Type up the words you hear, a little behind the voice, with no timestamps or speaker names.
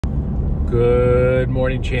Good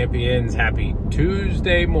morning, champions. Happy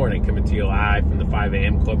Tuesday morning, coming to you live from the 5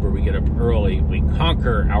 a.m. club where we get up early. We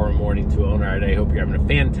conquer our morning to own our day. Hope you're having a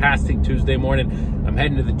fantastic Tuesday morning. I'm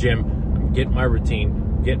heading to the gym. I'm getting my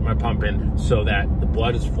routine, getting my pump in so that the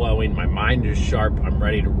blood is flowing, my mind is sharp. I'm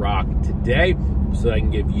ready to rock today so that I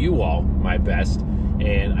can give you all my best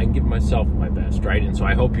and I can give myself my best, right? And so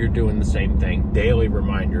I hope you're doing the same thing. Daily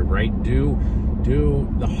reminder, right? Do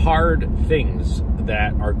the hard things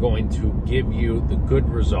that are going to give you the good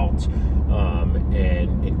results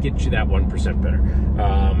and get you that 1% better.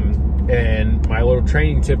 And my little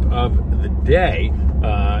training tip of the day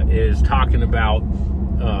is talking about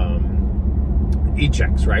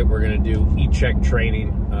Echecks, right? We're going to do Echeck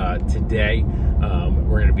training today.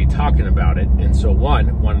 We're going to be talking about it. And so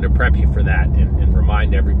wanted to prep you for that and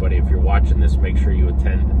remind everybody, if you're watching this, make sure you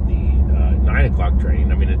attend the 9 o'clock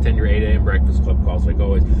training. I mean, attend your 8 a.m. breakfast club calls like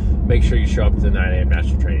always. Make sure you show up to the 9 a.m.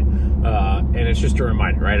 national training. And it's just a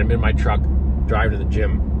reminder, right? I'm in my truck, driving to the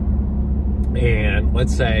gym. And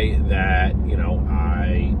let's say that, you know,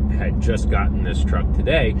 I had just gotten this truck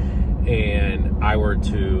today and I were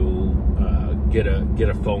to get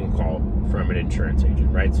a phone call from an insurance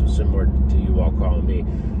agent, right? So similar to you all calling me,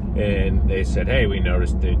 and they said, hey, we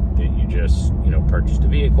noticed that you just, you know, purchased a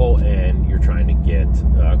vehicle and you're trying to get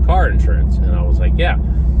car insurance. And I was like, yeah.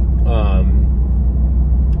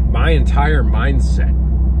 My entire mindset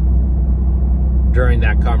during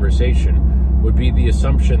that conversation would be the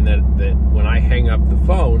assumption that when I hang up the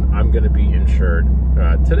phone, I'm going to be insured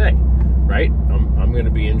today, right? I'm going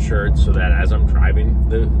to be insured so that as I'm driving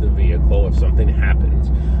the vehicle, if something happens,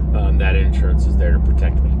 that insurance is there to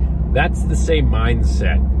protect me. That's the same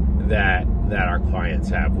mindset that our clients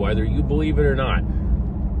have, whether you believe it or not.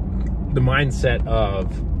 The mindset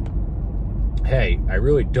of, hey, I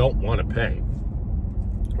really don't want to pay,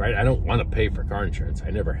 right? I don't want to pay for car insurance.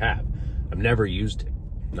 I never have. I've never used it,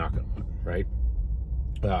 knock on wood, right?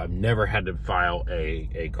 I've never had to file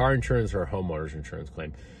a car insurance or a homeowner's insurance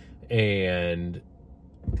claim. And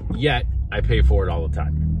yet I pay for it all the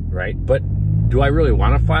time, right? But do I really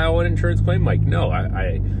want to file an insurance claim? Like, no,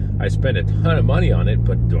 I spend a ton of money on it,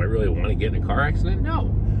 but do I really want to get in a car accident?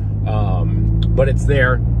 No. But it's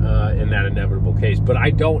there in that inevitable case. But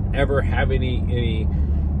I don't ever have any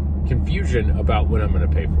confusion about when I'm going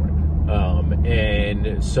to pay for it.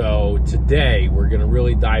 And so today we're going to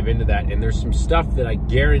really dive into that. And there's some stuff that I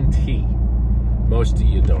guarantee most of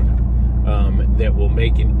you don't know. That will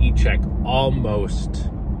make an e-check almost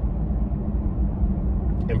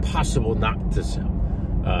impossible not to sell.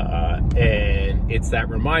 And it's that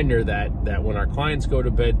reminder that when our clients go to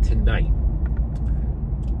bed tonight,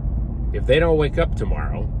 if they don't wake up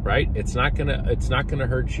tomorrow, right, it's not gonna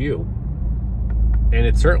hurt you. And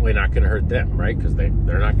it's certainly not going to hurt them, right? Because they're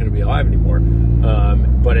not going to be alive anymore.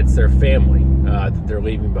 But it's their family that they're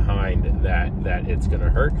leaving behind that it's going to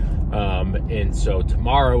hurt. And so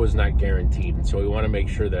tomorrow is not guaranteed. And so we want to make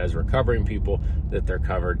sure that as recovering people that they're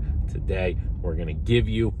covered today. We're going to give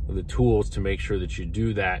you the tools to make sure that you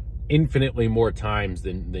do that infinitely more times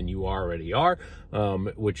than you already are,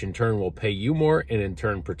 which in turn will pay you more and in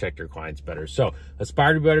turn protect your clients better. So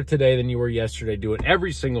aspire to be better today than you were yesterday. Do it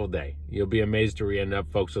every single day. You'll be amazed to where you end up,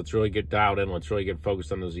 folks. Let's really get dialed in. Let's really get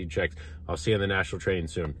focused on those e-checks. I'll see you in the national training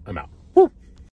soon. I'm out.